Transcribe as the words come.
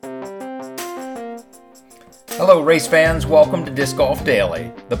Hello, race fans. Welcome to Disc Golf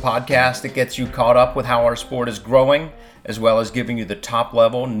Daily, the podcast that gets you caught up with how our sport is growing, as well as giving you the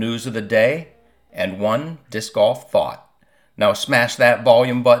top-level news of the day and one disc golf thought. Now smash that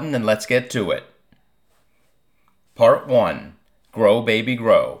volume button and let's get to it. Part 1. Grow, Baby,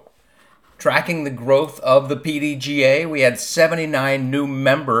 Grow. Tracking the growth of the PDGA, we had 79 new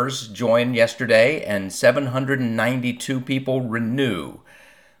members join yesterday and 792 people renew.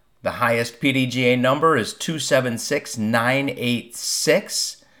 The highest PDGA number is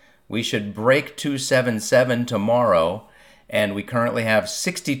 276,986. We should break 277 tomorrow, and we currently have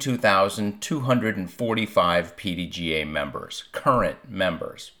 62,245 PDGA members, current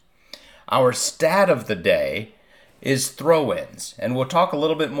members. Our stat of the day is throw-ins, and we'll talk a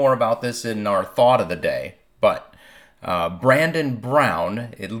little bit more about this in our thought of the day, but Brandon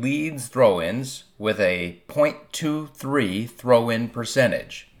Brown, it leads throw-ins with a .23 throw-in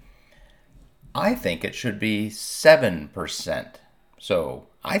percentage. I think it should be 7%. So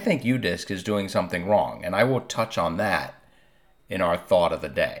I think UDisc is doing something wrong, and I will touch on that in our thought of the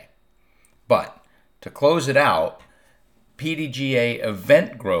day. But to close it out, PDGA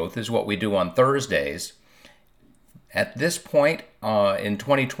event growth is what we do on Thursdays. At this point in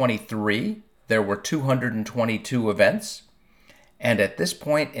 2023, there were 222 events, and at this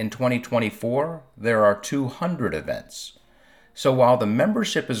point in 2024, there are 200 events. So while the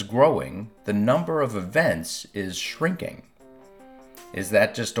membership is growing, the number of events is shrinking. Is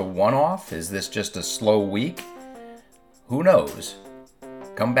that just a one-off? Is this just a slow week? Who knows?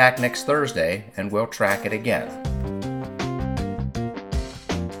 Come back next Thursday and we'll track it again.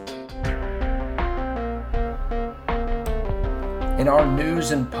 In our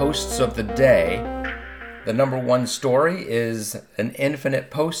news and posts of the day, the number one story is an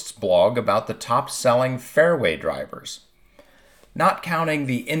Infinite Posts blog about the top-selling fairway drivers. Not counting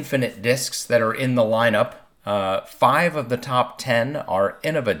the Infinite discs that are in the lineup, 5 of the top 10 are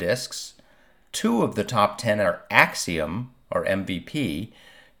Innova discs, 2 of the top 10 are Axiom, or MVP,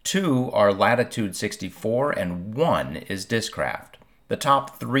 2 are Latitude 64, and 1 is Discraft. The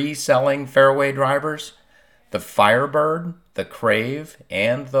top 3 selling fairway drivers, the Firebird, the Crave,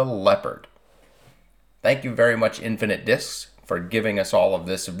 and the Leopard. Thank you very much, Infinite Discs, for giving us all of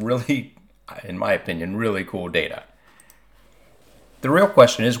this really, in my opinion, really cool data. The real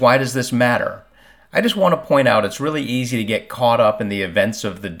question is, why does this matter? I just want to point out it's really easy to get caught up in the events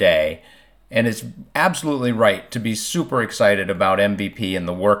of the day, and it's absolutely right to be super excited about MVP and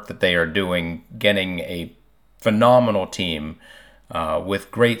the work that they are doing, getting a phenomenal team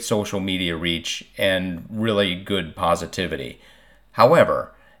with great social media reach and really good positivity.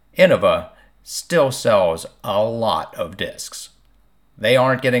 However, Innova still sells a lot of discs. They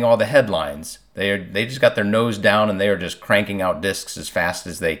aren't getting all the headlines. They just got their nose down and they are just cranking out discs as fast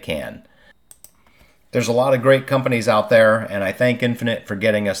as they can. There's a lot of great companies out there, and I thank Infinite for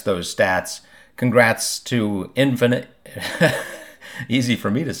getting us those stats. Congrats to Infinite. Easy for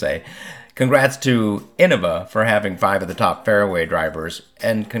me to say. Congrats to Innova for having 5 of the top fairway drivers,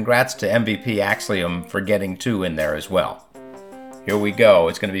 and congrats to MVP Axiom for getting 2 in there as well. Here we go.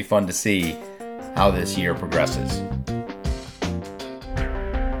 It's going to be fun to see how this year progresses.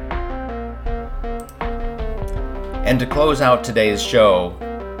 And to close out today's show,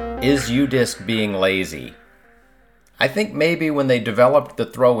 is UDisc being lazy? I think maybe when they developed the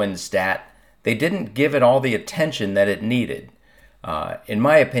throw-in stat, they didn't give it all the attention that it needed. In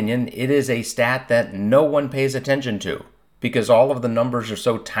my opinion, it is a stat that no one pays attention to because all of the numbers are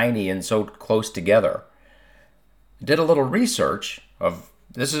so tiny and so close together. Did a little research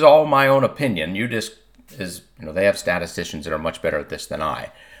this is all my own opinion. UDisc is, they have statisticians that are much better at this than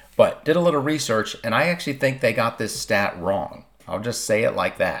I. But did a little research, and I actually think they got this stat wrong. I'll just say it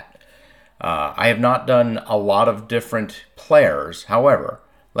like that. I have not done a lot of different players. However,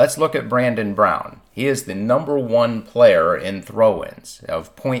 let's look at Brandon Brown. He is the number one player in throw-ins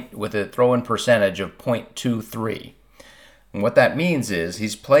with a throw-in percentage of .23. And what that means is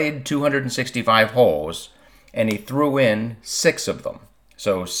he's played 265 holes, and he threw in 6 of them.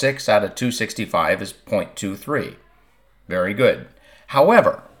 So 6 out of 265 is .23. Very good.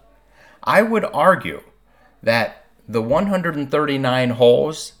 However, I would argue that the 139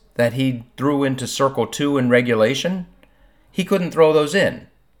 holes that he threw into Circle 2 in regulation, he couldn't throw those in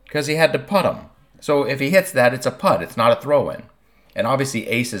because he had to putt them. So if he hits that, it's a putt. It's not a throw-in. And obviously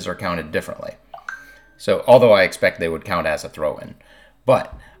aces are counted differently. So although I expect they would count as a throw-in.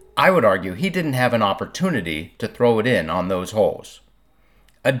 But I would argue he didn't have an opportunity to throw it in on those holes.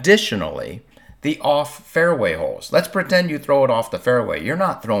 Additionally, the off-fairway holes. Let's pretend you throw it off the fairway. You're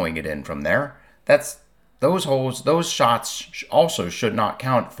not throwing it in from there. Those shots also should not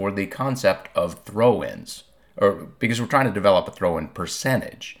count for the concept of throw-ins. or because we're trying to develop a throw-in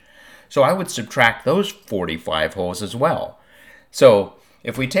percentage. So I would subtract those 45 holes as well. So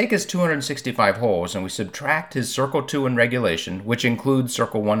if we take his 265 holes and we subtract his Circle 2 in regulation, which includes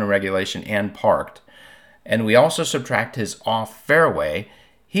Circle 1 in regulation and parked, and we also subtract his off fairway,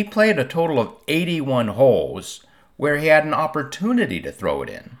 he played a total of 81 holes where he had an opportunity to throw it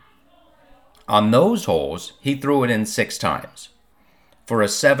in. On those holes, he threw it in 6 times for a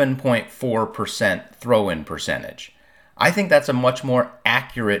 7.4% throw-in percentage. I think that's a much more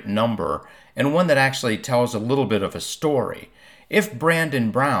accurate number and one that actually tells a little bit of a story. If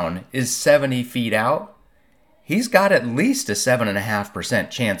Brandon Brown is 70 feet out, he's got at least a 7.5%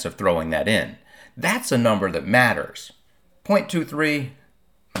 chance of throwing that in. That's a number that matters. 0.23,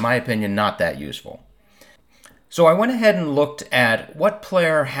 in my opinion, not that useful. So I went ahead and looked at what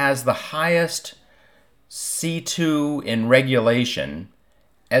player has the highest C2 in regulation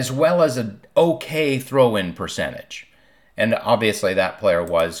as well as an okay throw-in percentage. And obviously that player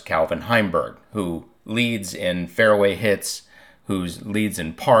was Calvin Heimberg, who leads in fairway hits, who leads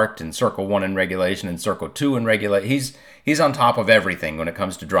in parked and Circle 1 in regulation and Circle 2 in regulation. He's on top of everything when it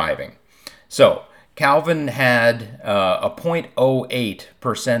comes to driving. So Calvin had a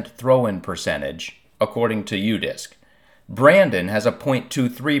 0.08% throw-in percentage according to UDisc. Brandon has a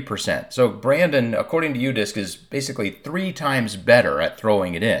 0.23%. So Brandon, according to UDisc, is basically 3 times better at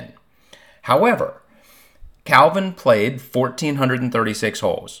throwing it in. However, Calvin played 1,436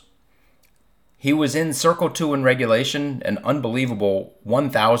 holes. He was in Circle 2 in regulation an unbelievable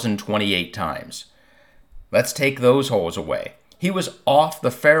 1,028 times. Let's take those holes away. He was off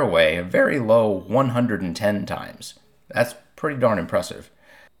the fairway a very low 110 times. That's pretty darn impressive.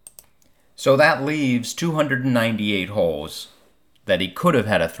 So that leaves 298 holes that he could have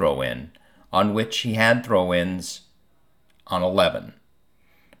had a throw-in, on which he had throw-ins on 11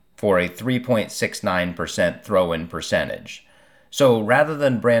 for a 3.69% throw-in percentage. So rather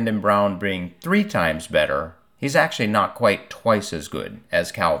than Brandon Brown being 3 times better, he's actually not quite twice as good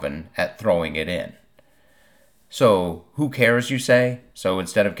as Calvin at throwing it in. So who cares, you say? So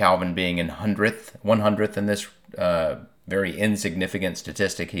instead of Calvin being in 100th in this very insignificant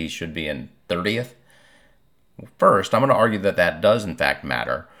statistic, he should be in 30th? First, I'm going to argue that that does in fact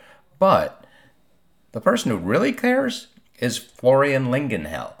matter, but the person who really cares is Florian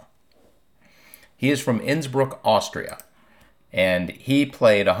Lingenhell. He is from Innsbruck, Austria, and he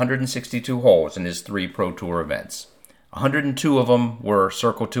played 162 holes in his 3 Pro Tour events. 102 of them were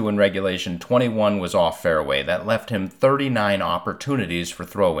Circle 2 in regulation, 21 was off fairway. That left him 39 opportunities for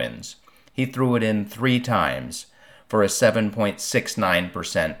throw-ins. He threw it in 3 times for a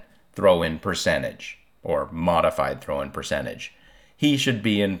 7.69% throw-in percentage, or modified throw-in percentage. He should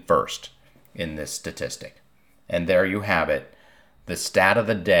be in first in this statistic. And there you have it, the stat of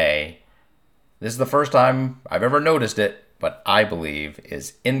the day. This is the first time I've ever noticed it, but I believe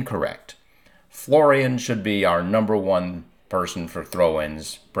is incorrect. Florian should be our number 1 person for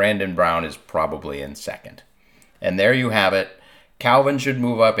throw-ins. Brandon Brown is probably in second. And there you have it. Calvin should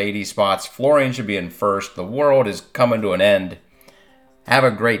move up 80 spots. Florian should be in first. The world is coming to an end. Have a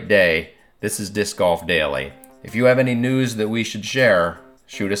great day. This is Disc Golf Daily. If you have any news that we should share,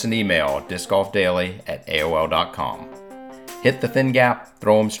 shoot us an email, discgolfdaily@aol.com. Hit the thin gap,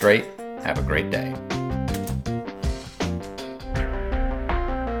 throw them straight. Have a great day.